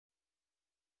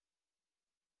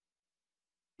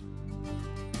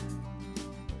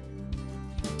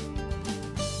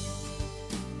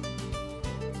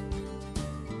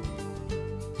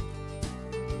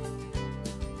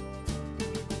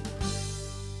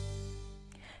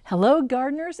Hello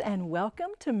gardeners, and welcome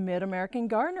to Mid-American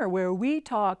Gardener, where we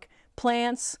talk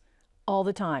plants all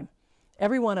the time.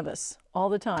 Every one of us, all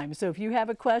the time. So if you have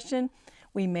a question,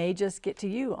 we may just get to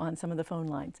you on some of the phone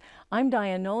lines. I'm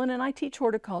Dianne Noland, and I teach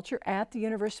horticulture at the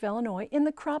University of Illinois in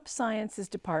the crop sciences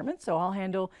department. So I'll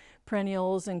handle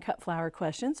perennials and cut flower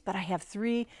questions, but I have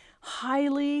three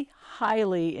highly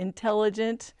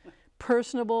intelligent,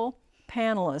 personable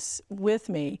panelists with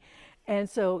me. And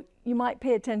so you might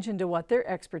pay attention to what their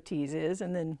expertise is,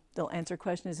 and then they'll answer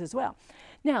questions as well.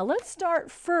 Now, let's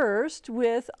start first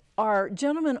with our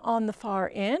gentleman on the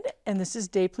far end, and this is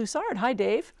Dave Ploussard. Hi,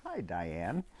 Dave. Hi,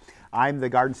 Diane. I'm the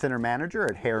Garden Center Manager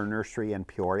at Hare Nursery in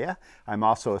Peoria. I'm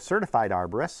also a certified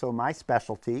arborist, so my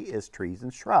specialty is trees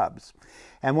and shrubs.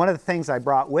 And one of the things I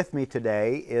brought with me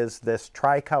today is this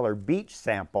tricolor beech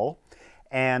sample.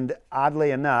 And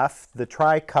oddly enough, the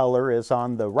tricolor is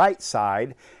on the right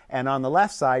side, and on the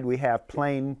left side we have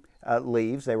plain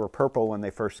leaves. They were purple when they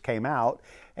first came out,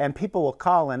 and people will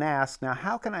call and ask, now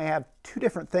how can I have two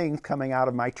different things coming out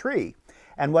of my tree?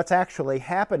 And what's actually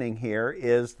happening here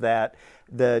is that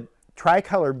the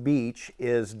tricolor beech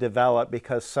is developed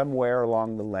because somewhere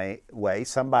along the way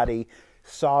somebody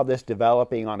saw this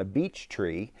developing on a beech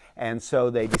tree, and so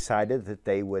they decided that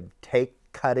they would take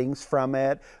cuttings from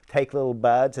it, take little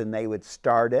buds, and they would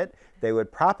start it. They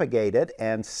would propagate it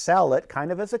and sell it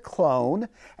kind of as a clone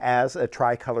as a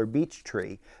tricolor beech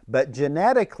tree. But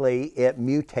genetically it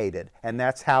mutated, and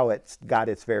that's how it's got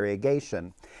its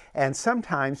variegation. And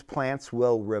sometimes plants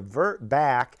will revert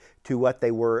back to what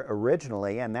they were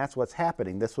originally, and that's what's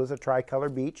happening. This was a tricolor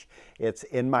beech. It's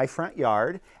in my front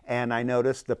yard, and I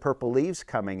noticed the purple leaves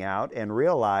coming out and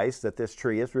realized that this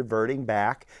tree is reverting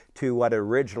back to what it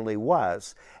originally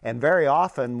was. And very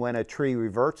often when a tree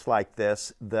reverts like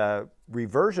this, the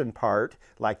reversion part,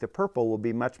 like the purple, will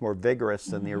be much more vigorous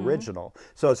than the original.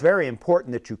 So it's very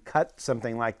important that you cut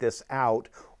something like this out,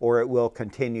 or it will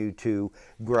continue to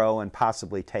grow and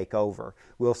possibly take over.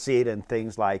 We'll see it in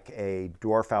things like a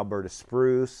dwarf Alberta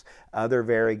spruce, other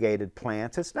variegated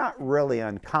plants. It's not really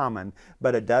uncommon,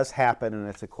 but it does happen, and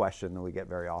it's a question that we get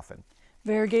very often.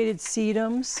 Variegated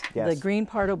sedums, Yes. The green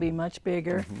part will be much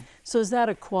bigger. So is that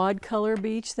a quad color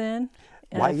beech then?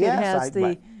 Why, If yes, it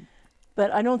has but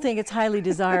I don't think it's highly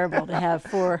desirable to have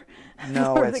for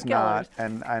No, for it's the not,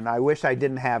 colors. and I wish I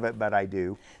didn't have it, but I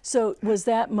do. So was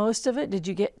that most of it? Did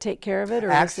you take care of it?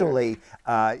 Or Actually,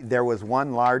 there was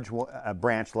one large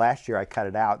branch last year. I cut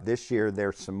it out. This year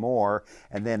there's some more,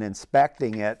 and then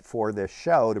inspecting it for this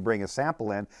show to bring a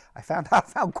sample in, I found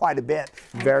quite a bit,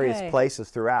 various places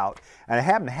throughout. And I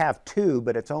happen to have two,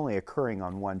 but it's only occurring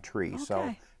on one tree,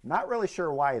 so not really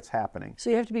sure why it's happening. So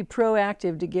you have to be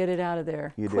proactive to get it out of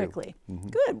there quickly.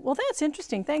 Good. Well, that's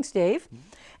interesting. Thanks, Dave.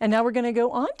 And now we're going to go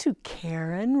on to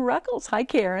Karen Ruckles. Hi,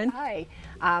 Karen. Hi.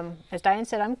 As Diane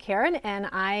said, I'm Karen, and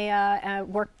I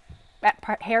work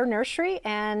at Hare Nursery,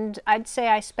 and I'd say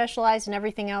I specialize in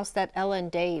everything else that Ella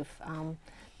and Dave.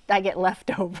 I get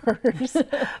leftovers.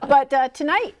 But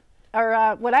tonight,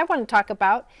 or what I want to talk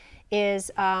about is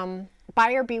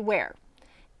buyer beware.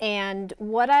 And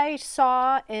what I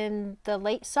saw in the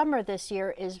late summer this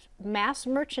year is mass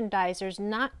merchandisers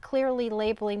not clearly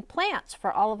labeling plants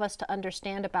for all of us to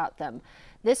understand about them.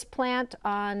 This plant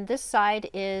on this side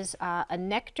is a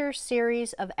nectar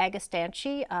series of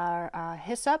agastanche,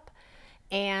 hyssop,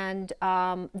 and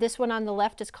this one on the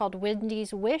left is called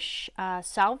Windy's Wish,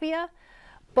 salvia.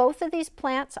 Both of these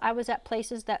plants, I was at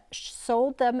places that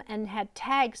sold them and had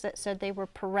tags that said they were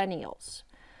perennials.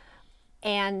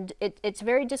 And it's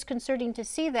very disconcerting to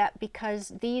see that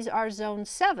because these are zone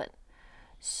 7.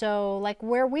 So like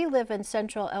where we live in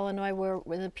central Illinois, we're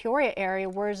in the Peoria area,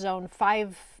 we're zone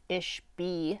 5-ish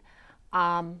B,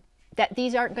 that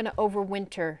these aren't going to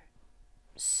overwinter,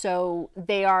 so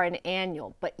they are an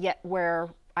annual. But yet where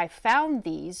I found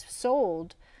these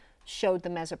sold showed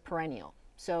them as a perennial.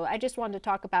 So I just wanted to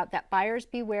talk about that. Buyers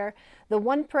beware. The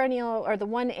one perennial or the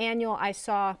one annual I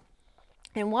saw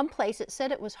in one place, it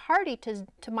said it was hardy to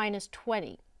minus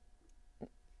 20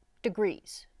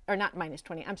 degrees, or not minus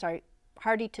 20, I'm sorry,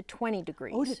 hardy to 20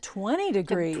 degrees. Oh, to 20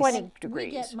 degrees. To 20 degrees.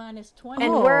 We get minus 20.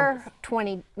 And we're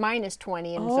minus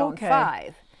 20 in zone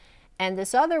 5. And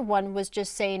this other one was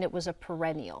just saying it was a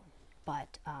perennial.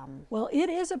 But well, it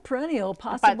is a perennial,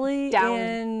 possibly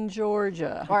in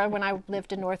Georgia. Or when I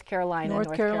lived in North Carolina.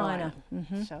 North Carolina.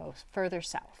 So further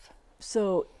south.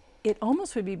 So it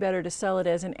almost would be better to sell it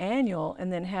as an annual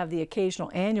and then have the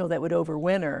occasional annual that would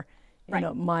overwinter in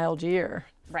a mild year.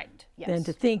 Right, yes. Than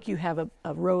to think you have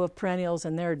a row of perennials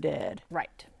and they're dead.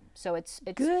 Right. So it's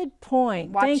good point.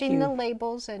 Watching Thank you. the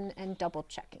labels and double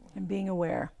checking. And being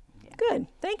aware. Yeah. Good.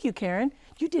 Thank you, Karen.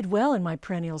 You did well in my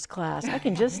perennials class. I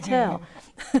can just tell.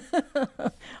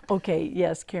 Okay,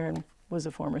 yes, Karen was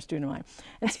a former student of mine.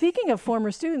 And speaking of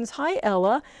former students, hi,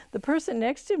 Ella. The person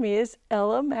next to me is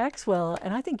Ella Maxwell,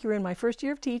 and I think you were in my first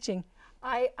year of teaching.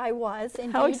 I was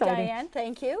indeed. How exciting. Diane,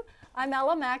 thank you. I'm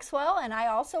Ella Maxwell, and I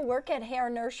also work at Hare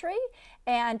Nursery.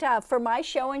 And for my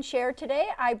show and share today,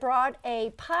 I brought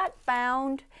a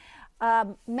pot-bound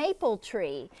maple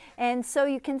tree. And so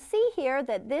you can see here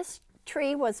that this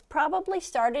tree was probably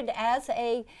started as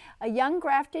a young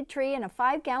grafted tree in a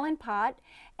 5-gallon pot.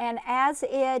 And as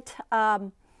it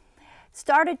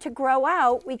started to grow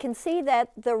out, we can see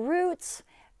that the roots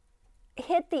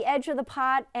hit the edge of the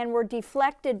pot and were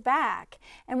deflected back.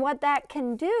 And what that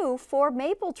can do for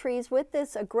maple trees with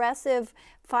this aggressive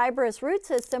fibrous root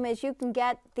system is you can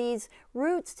get these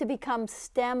roots to become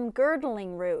stem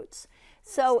girdling roots.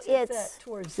 So it's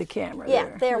towards the camera.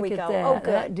 Yeah, there we go. That. Oh,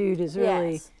 good. That dude is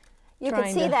really. Yes. You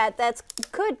can see that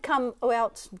could come, well,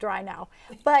 it's dry now,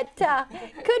 but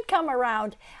could come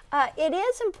around. It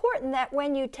is important that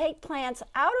when you take plants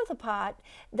out of the pot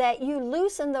that you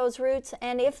loosen those roots,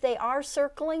 and if they are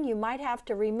circling, you might have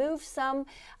to remove some.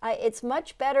 It's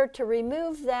much better to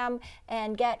remove them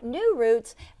and get new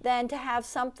roots than to have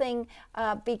something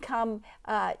become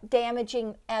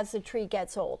damaging as the tree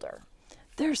gets older.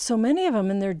 There's so many of them,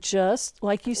 and they're just,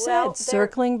 like you said,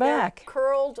 circling back. They're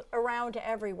curled around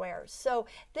everywhere. So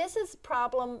this is a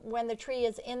problem when the tree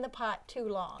is in the pot too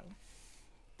long.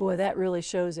 Boy, that really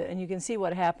shows it, and you can see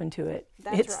what happened to it.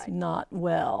 That's it's not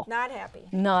well. Not happy.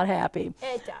 Not happy.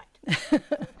 It died.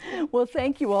 Well,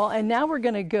 thank you all. And now we're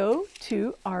going to go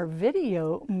to our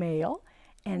video mail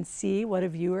and see what a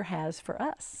viewer has for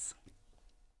us.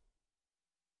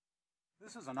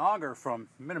 This is an auger from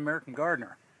Mid-American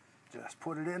Gardener. Just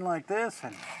put it in like this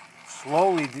and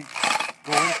slowly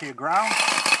go into your ground.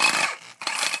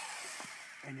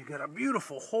 And you get a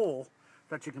beautiful hole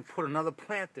that you can put another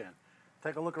plant in.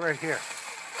 Take a look right here.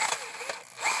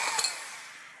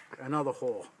 Another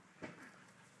hole.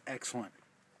 Excellent.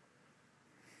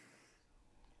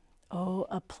 Oh,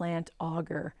 a plant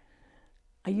auger.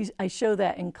 I show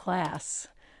that in class.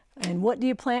 And what do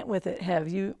you plant with it? Have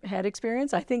you had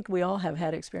experience? I think we all have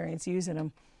had experience using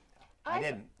them. I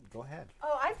didn't. Go ahead.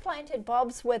 Oh, I've planted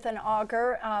bulbs with an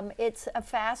auger. It's a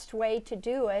fast way to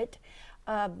do it.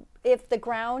 If the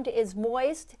ground is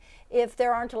moist, if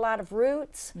there aren't a lot of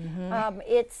roots,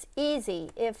 it's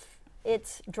easy. If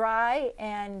it's dry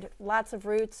and lots of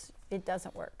roots, it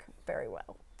doesn't work very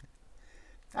well.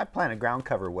 I planted ground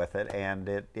cover with it, and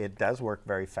it does work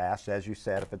very fast. As you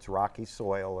said, if it's rocky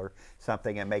soil or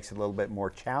something, it makes it a little bit more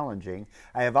challenging.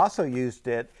 I have also used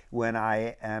it when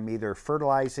I am either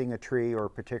fertilizing a tree or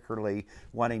particularly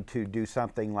wanting to do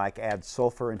something like add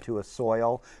sulfur into a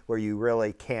soil where you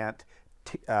really can't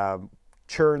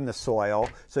churn the soil.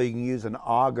 So you can use an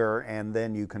auger, and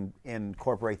then you can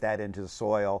incorporate that into the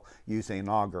soil using an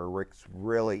auger. It works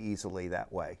really easily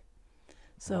that way.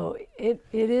 So it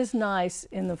is nice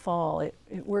in the fall. It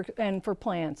works, and for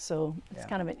plants, so it's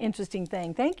kind of an interesting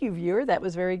thing. Thank you, viewer. That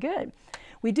was very good.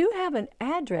 We do have an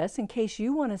address in case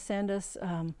you want to send us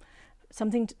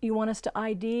something you want us to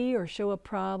ID or show a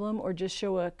problem or just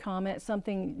show a comment,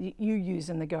 something you use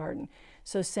in the garden.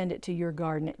 So send it to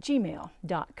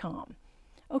yourgarden@gmail.com.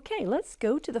 Okay, let's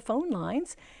go to the phone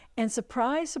lines. And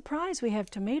surprise, surprise, we have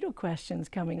tomato questions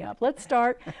coming up. Let's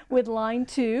start with line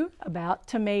 2 about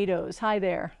tomatoes. Hi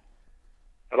there.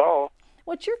 Hello.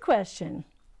 What's your question?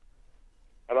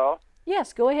 Hello.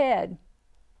 Yes, go ahead.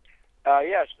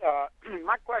 Yes.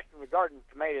 My question regarding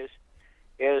tomatoes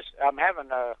is I'm having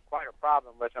quite a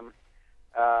problem with them.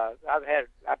 I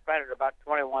planted about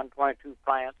 21, 22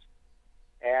 plants,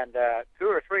 and 2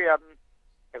 or 3 of them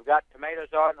have got tomatoes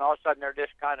on, and all of a sudden they're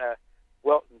just kind of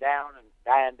wilting down and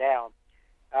dying down.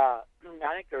 I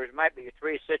think there might be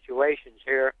 3 situations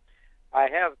here. I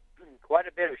have quite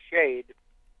a bit of shade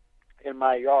in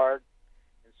my yard,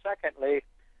 and secondly,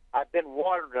 I've been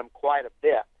watering them quite a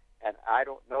bit, and I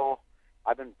don't know,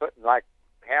 I've been putting like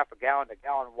half a gallon to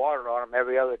gallon of water on them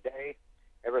every other day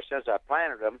ever since I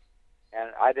planted them,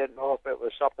 and I didn't know if it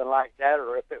was something like that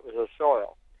or if it was the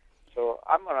soil. So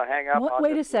I'm going to hang up on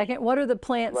Wait a second. What are the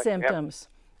plant symptoms?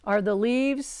 Are the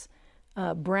leaves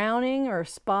browning or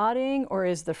spotting, or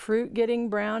is the fruit getting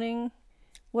browning?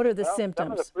 What are the symptoms?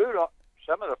 Some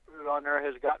of the fruit on there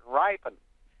has gotten ripened,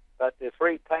 but the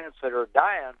 3 plants that are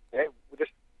dying, they're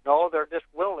just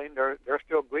wilting. They're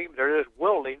still green. They're just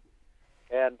wilting,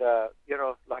 and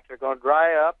like they're going to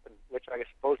dry up, which I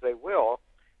suppose they will.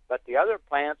 But the other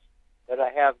plants that I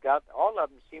have got, all of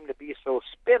them seem to be so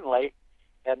spindly,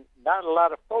 and not a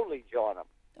lot of foliage on them.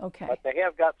 Okay. But they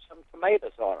have got some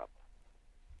tomatoes on them.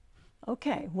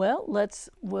 Okay, well,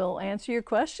 we'll answer your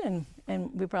question, and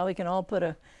we probably can all put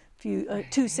a few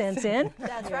 2 cents in.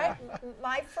 That's right.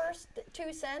 My first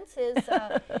 2 cents is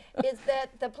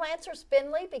that the plants are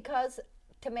spindly because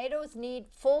tomatoes need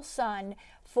full sun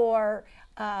for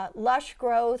lush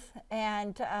growth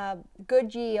and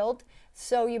good yield.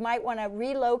 So you might want to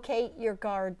relocate your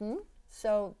garden.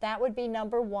 So that would be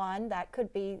number one. That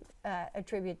could be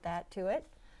attribute that to it.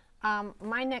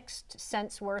 My next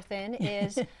cents worth in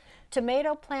is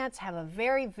tomato plants have a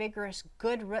very vigorous,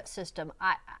 good root system.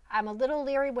 I'm a little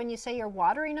leery when you say you're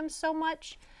watering them so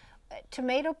much.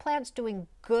 Tomato plants doing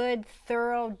good,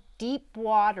 thorough, deep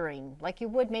watering, like you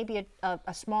would maybe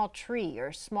a small tree or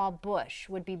a small bush,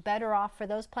 would be better off for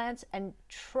those plants, and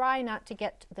try not to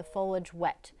get the foliage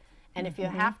wet. And if you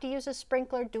have to use a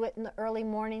sprinkler, do it in the early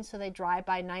morning so they dry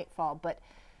by nightfall.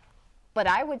 But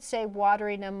I would say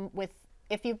watering them with,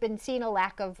 if you've been seeing a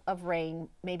lack of rain,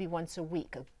 maybe once a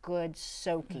week, a good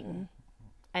soaking,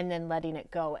 and then letting it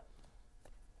go.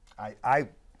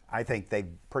 I think they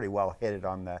pretty well hit it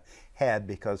on the head,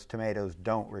 because tomatoes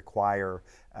don't require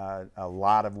a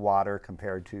lot of water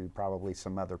compared to probably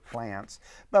some other plants.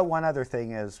 But one other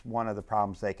thing is, one of the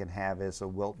problems they can have is a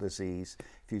wilt disease.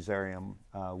 Fusarium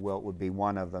wilt would be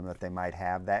one of them that they might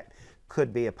have. That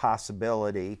could be a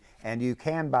possibility, and you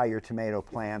can buy your tomato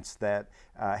plants that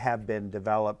have been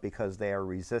developed because they are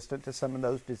resistant to some of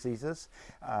those diseases,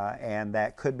 and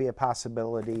that could be a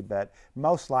possibility, but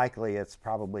most likely it's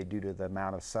probably due to the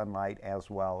amount of sunlight as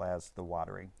well as the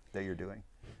watering that you're doing.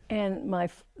 And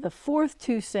the fourth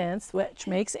 2 cents, which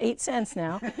makes 8 cents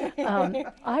now,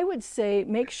 I would say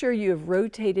make sure you have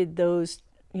rotated those,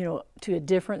 to a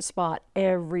different spot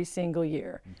every single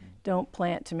year. Don't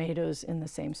plant tomatoes in the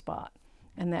same spot,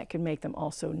 and that could make them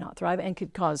also not thrive and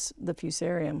could cause the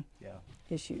fusarium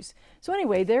issues. So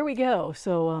anyway, there we go.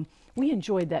 So we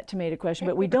enjoyed that tomato question,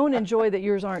 but we don't enjoy that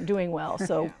yours aren't doing well.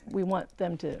 So we want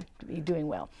them to be doing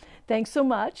well. Thanks so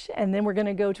much. And then we're going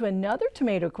to go to another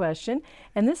tomato question,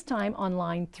 and this time on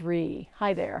line 3.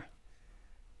 Hi there.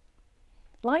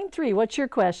 Line 3, what's your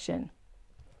question?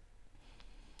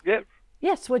 Yes.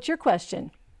 Yes, what's your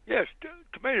question? Yes,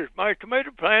 tomatoes. My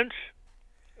tomato plants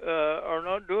are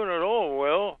not doing at all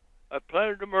well. I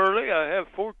planted them early. I have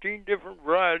 14 different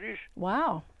varieties.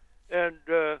 Wow. And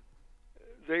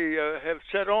they have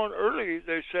set on early.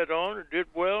 They set on and did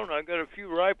well, and I got a few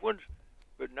ripe ones.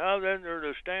 But now then they're at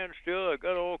a standstill. I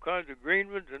got all kinds of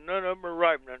green ones, and none of them are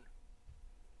ripening.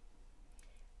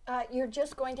 You're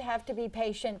just going to have to be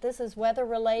patient. This is weather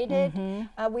related.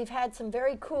 We've had some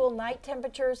very cool night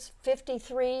temperatures,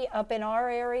 53 up in our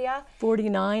area.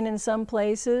 49 in some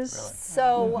places. Really?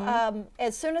 So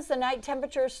as soon as the night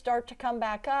temperatures start to come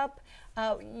back up,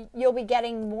 you'll be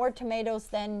getting more tomatoes,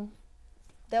 then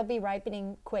they'll be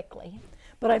ripening quickly.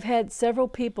 But I've had several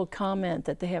people comment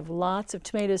that they have lots of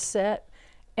tomatoes set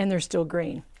and they're still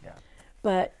green. Yeah.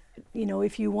 But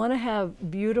if you want to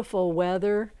have beautiful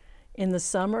weather in the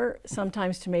summer,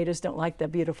 sometimes tomatoes don't like the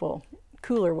beautiful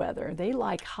cooler weather. They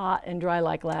like hot and dry,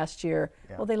 like last year.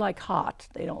 Yeah. Well, they like hot.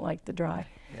 They don't like the dry.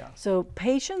 Yeah. So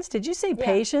patience, did you say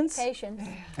patience? Patience.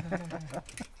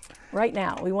 Right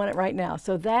now, we want it right now.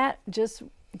 So that, just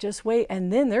wait,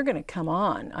 and then they're gonna come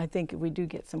on. I think if we do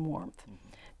get some warmth.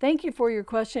 Thank you for your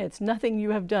question. It's nothing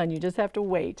you have done. You just have to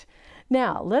wait.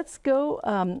 Now, let's go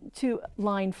to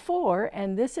line 4,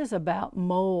 and this is about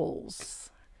moles.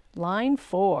 Line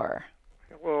 4.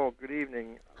 Hello, good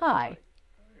evening. Hi.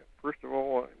 First of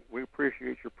all, we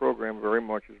appreciate your program very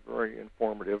much. It's very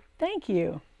informative. Thank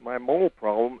you. My mole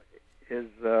problem is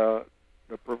the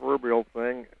proverbial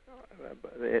thing,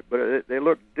 but they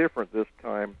look different this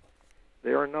time.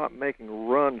 They are not making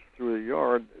runs through the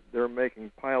yard. They're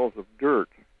making piles of dirt.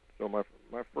 So my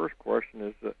first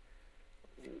question is,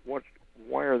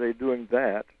 why are they doing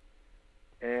that?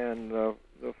 And the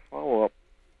follow-up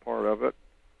part of it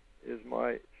is,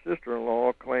 my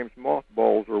sister-in-law claims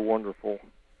mothballs are wonderful.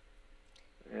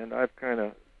 And I've kind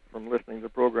of, from listening to the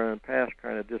program in the past,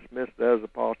 kind of dismissed that as a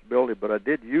possibility, but I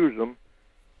did use them,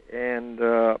 and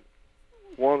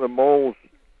one of the moles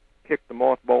kicked the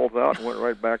mothballs out and went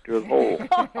right back to his hole.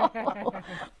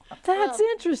 That's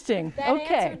interesting. That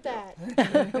okay. answered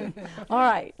that. All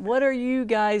right. What are you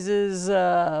guys'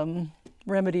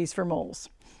 remedies for moles?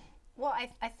 Well,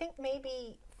 I think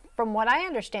maybe, from what I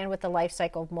understand with the life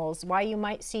cycle of moles, why you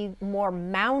might see more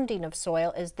mounding of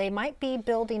soil is they might be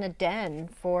building a den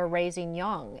for raising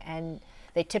young, and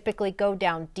they typically go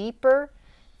down deeper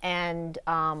and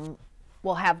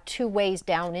will have 2 ways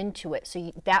down into it.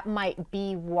 So that might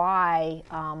be why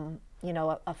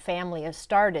a family has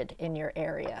started in your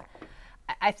area.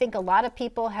 I think a lot of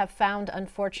people have found,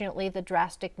 unfortunately, the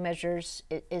drastic measures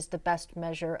is the best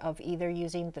measure of either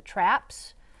using the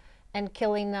traps and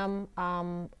killing them,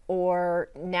 or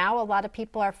now a lot of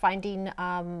people are finding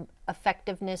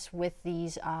effectiveness with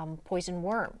these poison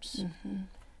worms.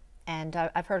 And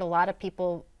I've heard a lot of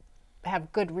people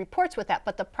have good reports with that,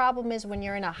 but the problem is when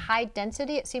you're in a high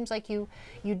density, it seems like you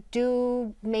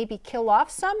do maybe kill off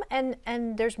some,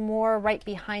 and there's more right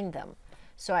behind them.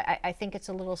 So I think it's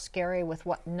a little scary with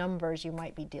what numbers you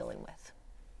might be dealing with.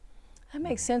 That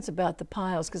makes sense about the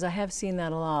piles, because I have seen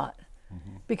that a lot.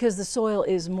 Because the soil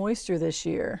is moister this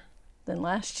year than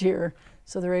last year,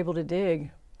 so they're able to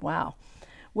dig. Wow.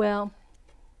 Well,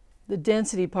 the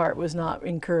density part was not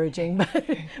encouraging,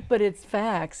 but it's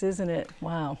facts, isn't it?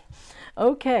 Wow.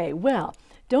 Okay, well,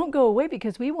 don't go away,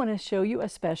 because we want to show you a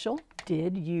special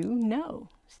Did You Know?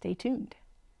 Stay tuned.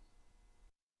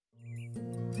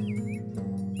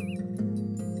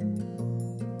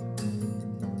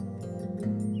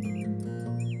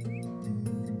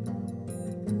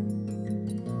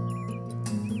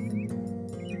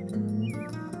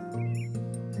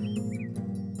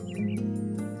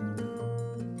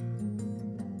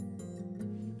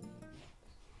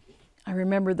 I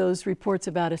remember those reports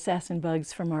about assassin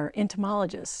bugs from our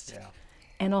entomologist. Yeah.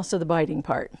 And also the biting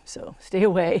part, so stay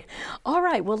away. All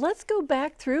right, well, let's go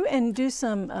back through and do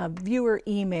some viewer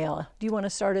email. Do you want to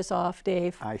start us off,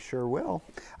 Dave? I sure will.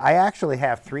 I actually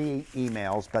have 3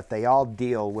 emails, but they all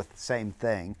deal with the same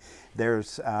thing.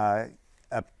 There's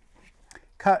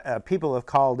people have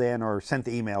called in or sent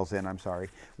the emails in, I'm sorry,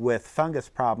 with fungus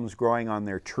problems growing on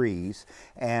their trees.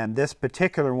 And this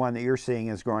particular one that you're seeing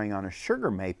is growing on a sugar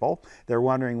maple. They're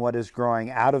wondering what is growing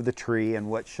out of the tree and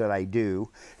what should I do.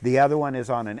 The other one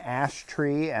is on an ash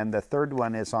tree, and the third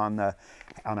one is on a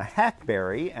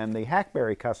hackberry, and the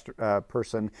hackberry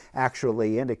person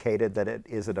actually indicated that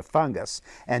is it a fungus.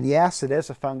 And yes, it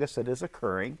is a fungus that is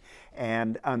occurring.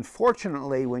 And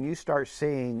unfortunately, when you start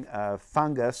seeing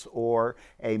fungus or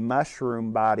a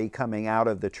mushroom body coming out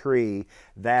of the tree,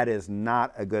 that is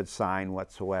not a good sign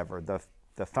whatsoever.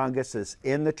 The fungus is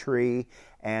in the tree,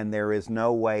 and there is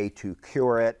no way to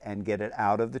cure it and get it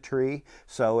out of the tree.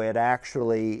 So it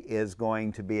actually is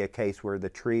going to be a case where the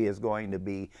tree is going to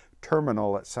be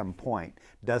terminal at some point.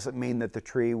 Doesn't mean that the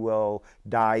tree will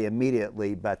die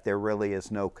immediately, but there really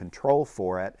is no control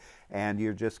for it. And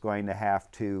you're just going to have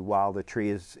to, while the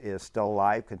tree is still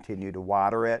alive, continue to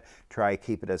water it, try to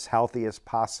keep it as healthy as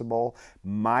possible.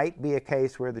 Might be a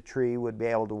case where the tree would be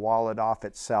able to wall it off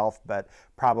itself, but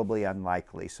probably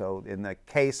unlikely. So in the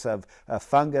case of a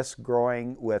fungus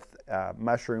growing with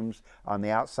mushrooms on the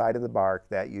outside of the bark,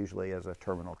 that usually is a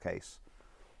terminal case.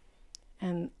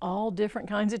 And all different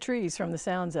kinds of trees from the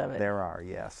sounds of it. There are,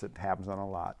 yes. It happens on a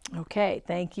lot. Okay,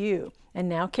 thank you. And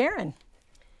now Karen.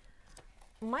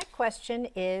 My question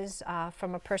is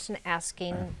from a person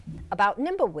asking about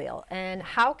nimblewheel and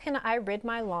how can I rid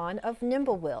my lawn of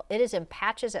nimblewheel? It is in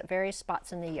patches at various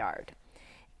spots in the yard.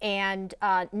 And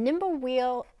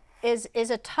nimblewheel is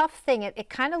a tough thing. It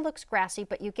kind of looks grassy,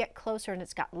 but you get closer and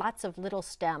it's got lots of little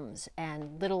stems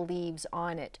and little leaves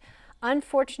on it.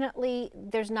 Unfortunately,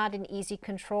 there's not an easy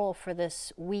control for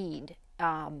this weed.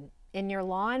 In your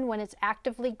lawn, when it's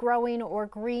actively growing or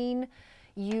green,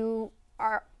 you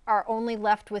are only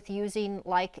left with using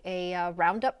like a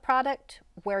Roundup product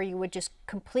where you would just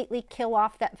completely kill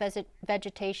off that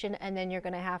vegetation, and then you're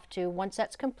going to have to, once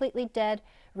that's completely dead,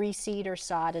 reseed or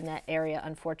sod in that area,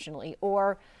 unfortunately.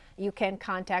 Or you can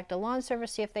contact a lawn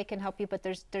service, see if they can help you, but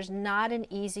there's not an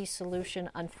easy solution,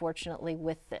 unfortunately,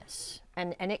 with this.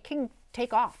 And it can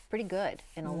take off pretty good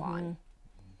in a lawn.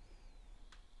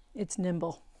 It's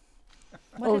nimble.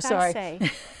 What did I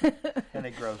say? And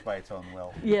it grows by its own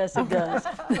will. Yes, it does.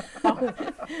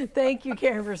 Thank you,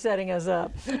 Karen, for setting us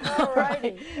up. All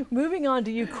righty. Moving on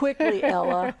to you quickly,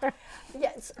 Ella.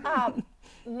 Yes.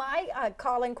 My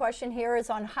calling question here is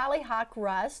on hollyhock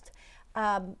rust.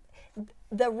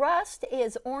 The rust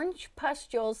is orange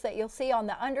pustules that you'll see on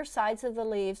the undersides of the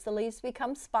leaves. The leaves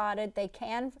become spotted. They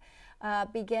can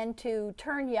begin to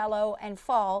turn yellow and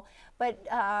fall, but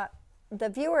the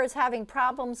viewer is having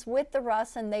problems with the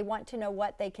rust and they want to know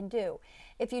what they can do.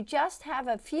 If you just have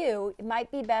a few, it might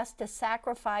be best to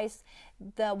sacrifice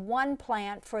the one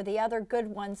plant for the other good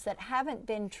ones that haven't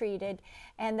been treated.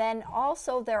 And then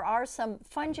also there are some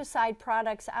fungicide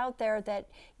products out there that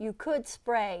you could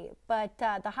spray, but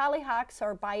the hollyhocks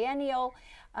are biennial.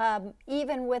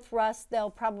 Even with rust, they'll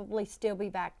probably still be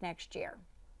back next year.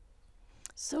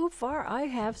 So far, I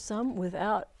have some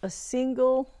without a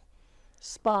single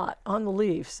spot on the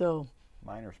leaf, so.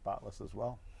 Mine are spotless as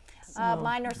well.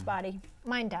 Mine are spotty.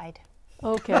 Mine died.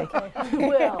 Okay.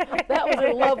 Well, that was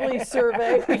a lovely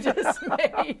survey we just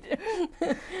made.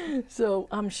 So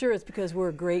I'm sure it's because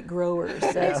we're great growers.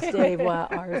 That's Dave. Wow,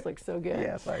 ours looks so good.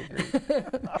 Yes, I agree.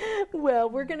 Well,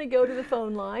 we're going to go to the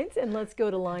phone lines, and let's go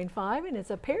to line 5, and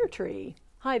it's a pear tree.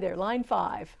 Hi there, line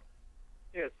 5.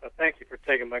 Yes, thank you for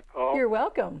taking my call. You're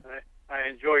welcome. I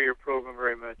enjoy your program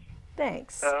very much.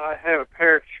 Thanks. I have a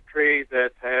pear tree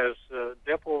that has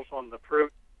dimples on the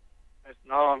fruit. It's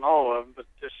not on all of them, but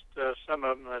just some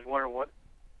of them. I was wondering what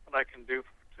I can do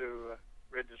to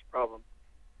rid this problem.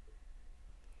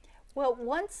 Well,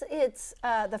 once it's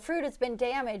the fruit has been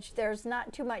damaged, there's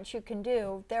not too much you can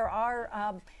do. There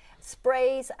are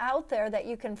sprays out there that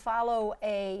you can follow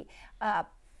a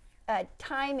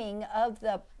timing of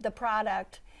the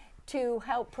product to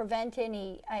help prevent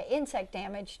any insect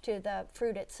damage to the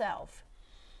fruit itself.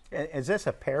 Is this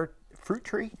a pear fruit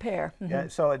tree? Pear. Mm-hmm. Yeah,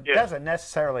 so it doesn't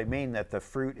necessarily mean that the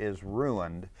fruit is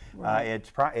ruined. Right.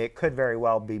 It could very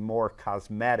well be more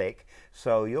cosmetic,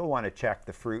 so you'll want to check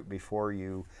the fruit before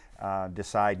you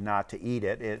decide not to eat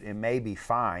it. It may be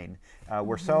fine.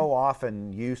 We're so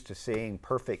often used to seeing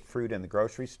perfect fruit in the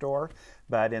grocery store,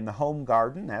 but in the home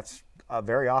garden, that's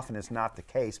very often is not the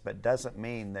case, but doesn't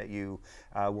mean that you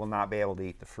will not be able to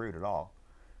eat the fruit at all.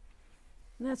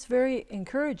 And that's very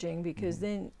encouraging because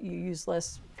then you use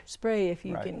less spray if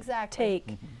you can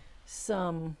take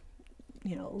some,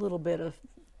 a little bit of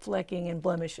flecking and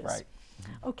blemishes. Right.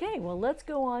 Okay, well, let's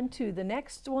go on to the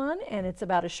next one, and it's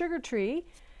about a sugar tree,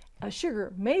 a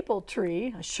sugar maple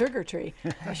tree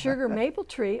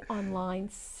on line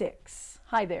 6.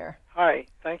 Hi there. Hi,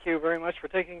 thank you very much for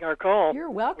taking our call. You're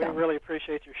welcome. We really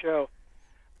appreciate your show.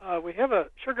 We have a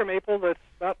sugar maple that's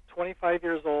about 25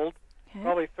 years old,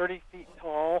 probably 30 feet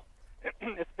tall.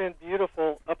 It's been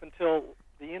beautiful up until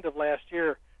the end of last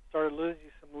year. Started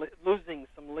losing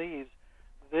some leaves.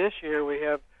 This year we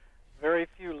have very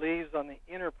few leaves on the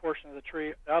inner portion of the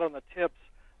tree. Out on the tips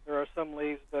there are some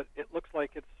leaves, but it looks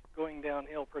like it's going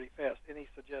downhill pretty fast. Any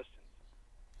suggestions?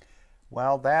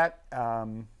 Well, that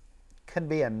can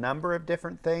be a number of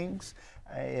different things.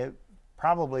 It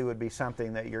probably would be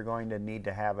something that you're going to need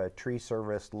to have a tree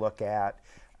service look at.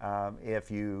 If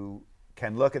you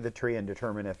can look at the tree and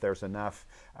determine if there's enough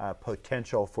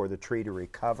potential for the tree to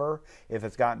recover. If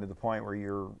it's gotten to the point where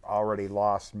you're already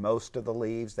lost most of the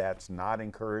leaves, that's not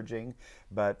encouraging,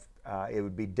 but it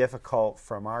would be difficult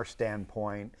from our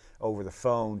standpoint over the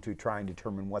phone to try and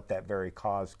determine what that very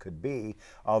cause could be.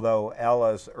 Although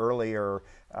Ella's earlier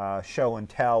show and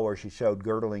tell where she showed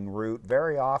girdling root,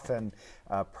 very often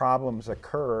problems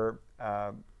occur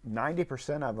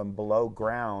 90% of them below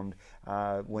ground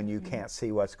when you can't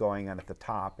see what's going on at the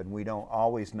top, and we don't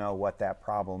always know what that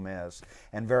problem is,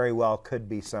 and very well could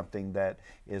be something that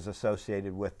is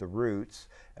associated with the roots.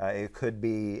 It could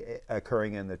be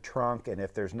occurring in the trunk, and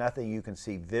if there's nothing you can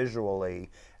see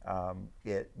visually,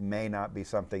 it may not be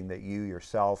something that you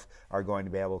yourself are going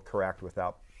to be able to correct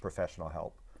without professional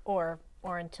help. Or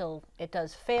until it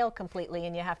does fail completely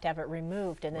and you have to have it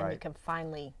removed, and then you can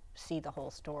finally see the whole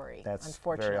story. That's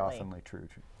unfortunately very often true.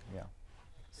 Yeah.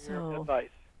 Your advice.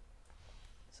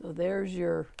 So there's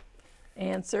your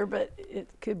answer, but it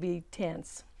could be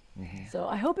tense. So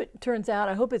I hope it turns out,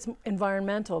 I hope it's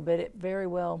environmental, but it very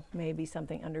well may be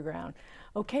something underground.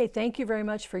 Okay, thank you very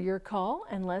much for your call,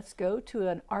 and let's go to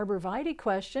an arborvitae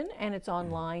question, and it's on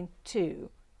line 2.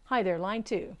 Hi there, line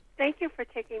 2. Thank you for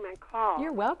taking my call.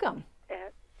 You're welcome.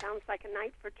 It sounds like a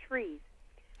night for trees.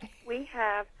 We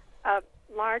have a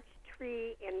large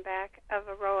tree in back of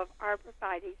a row of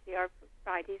arborvitaes. The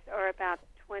arborvitaes are about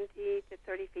 20 to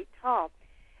 30 feet tall.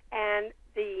 And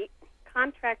the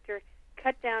contractor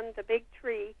cut down the big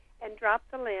tree and dropped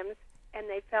the limbs, and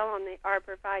they fell on the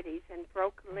arborvitaes and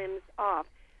broke limbs off.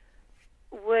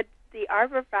 Would the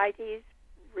arborvitaes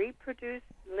reproduce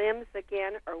limbs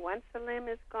again, or once the limb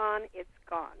is gone, it's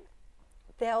gone?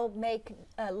 They'll make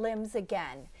limbs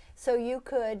again. So you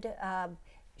could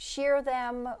shear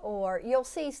them, or you'll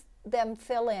see them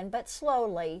fill in, but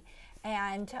slowly.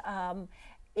 And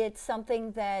it's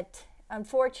something that,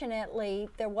 unfortunately,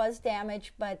 there was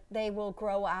damage, but they will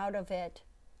grow out of it.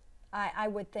 I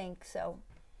would think so.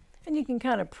 And you can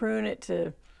kind of prune it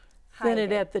to thin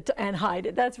it at the and hide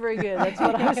it. That's very good. That's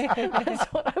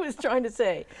what I was trying to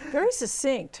say. Very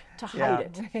succinct, to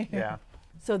hide it. Yeah.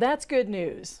 So that's good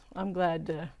news. I'm glad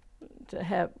to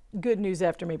have good news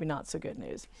after maybe not so good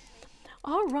news.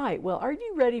 All right, well, are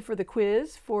you ready for the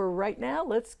quiz for right now?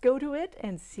 Let's go to it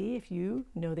and see if you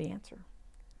know the answer.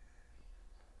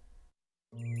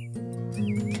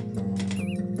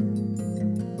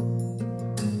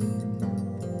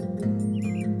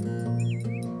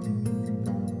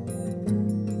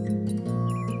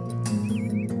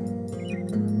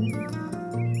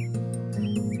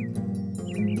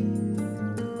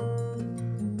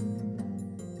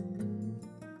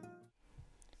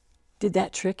 Did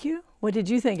that trick you? What did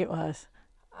you think it was?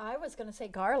 I was going to say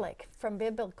garlic from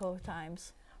biblical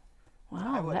times.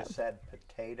 Wow. I would have said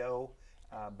potato,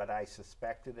 but I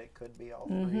suspected it could be all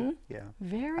three. Yeah.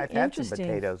 Very I've had some interesting.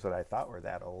 potatoes that I thought were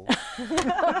that old.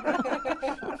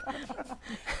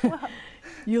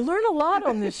 You learn a lot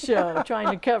on this show trying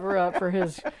to cover up for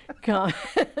his comment.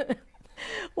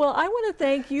 Well, I want to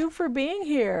thank you for being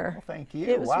here. Well, thank you.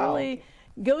 It was Wow. really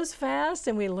goes fast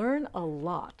and we learn a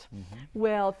lot.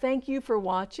 Well, thank you for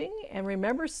watching, and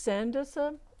remember, send us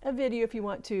a video if you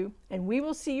want to, and we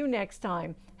will see you next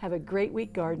time. Have a great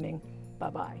week gardening.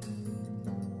 Bye-bye.